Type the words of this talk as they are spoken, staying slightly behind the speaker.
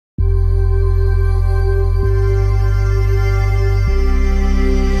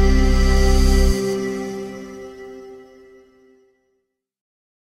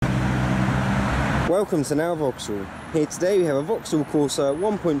Welcome to Now Vauxhall. Here today we have a Vauxhall Corsa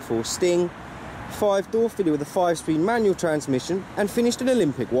 1.4 Sting, 5-door fitted with a 5-speed manual transmission and finished in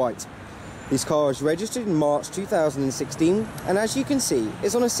Olympic white. This car is registered in March 2016 and as you can see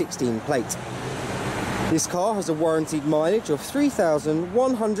is on a 16 plate. This car has a warranted mileage of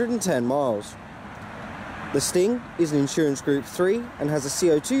 3,110 miles. The Sting is an insurance group 3 and has a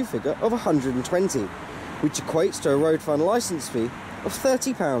CO2 figure of 120, which equates to a road fund licence fee of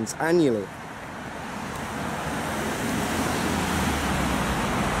 £30 annually.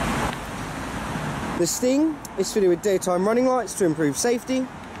 The Sting is fitted with daytime running lights to improve safety.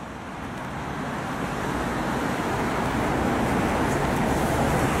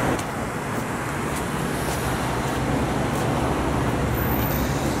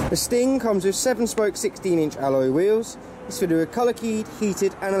 The Sting comes with 7-spoke 16-inch alloy wheels. It's fitted with colour keyed,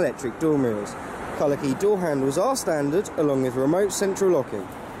 heated and electric door mirrors. Colour keyed door handles are standard along with remote central locking.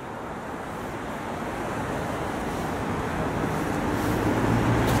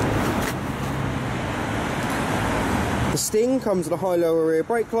 The Sting comes with a high-lower rear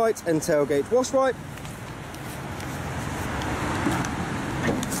brake light and tailgate wash wipe.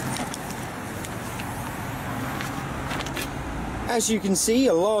 As you can see,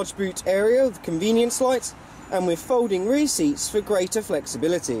 a large boot area with convenience lights and with folding rear seats for greater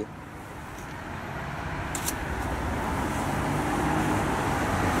flexibility.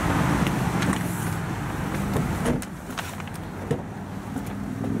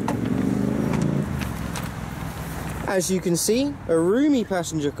 As you can see, a roomy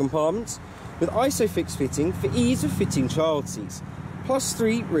passenger compartment with ISOFIX fitting for ease of fitting child seats, plus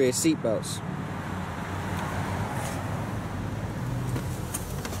 3 rear seat belts.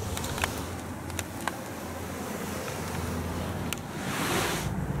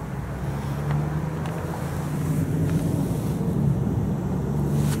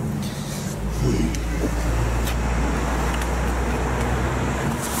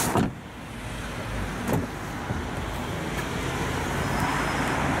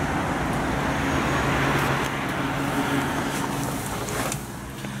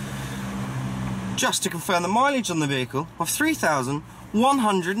 Just to confirm the mileage on the vehicle of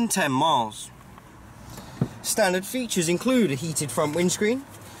 3,110 miles. Standard features include a heated front windscreen,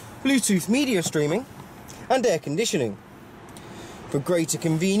 Bluetooth media streaming and air conditioning. For greater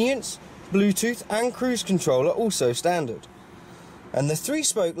convenience, Bluetooth and cruise control are also standard. And the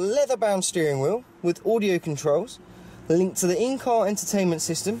 3-spoke leather-bound steering wheel with audio controls linked to the in-car entertainment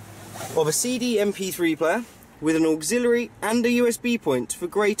system of a CD MP3 player with an auxiliary and a USB point for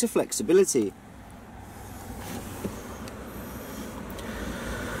greater flexibility.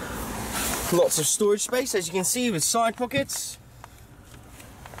 Lots of storage space, as you can see, with side pockets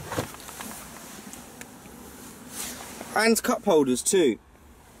and cup holders too.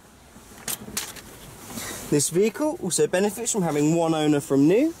 This vehicle also benefits from having one owner from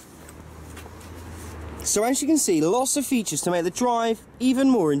new. So as you can see, lots of features to make the drive even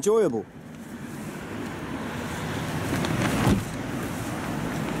more enjoyable.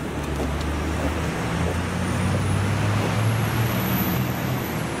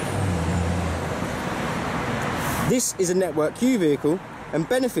 This is a Network Q vehicle and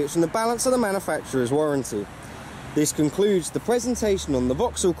benefits from the balance of the manufacturer's warranty. This concludes the presentation on the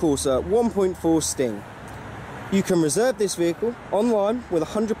Vauxhall Corsa 1.4 Sting. You can reserve this vehicle online with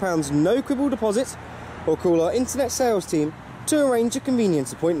 £100 no quibble deposit or call our internet sales team to arrange a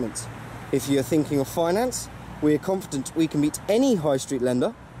convenient appointment. If you are thinking of finance, we are confident we can meet any high street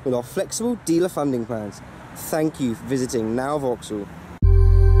lender with our flexible dealer funding plans. Thank you for visiting Now Vauxhall.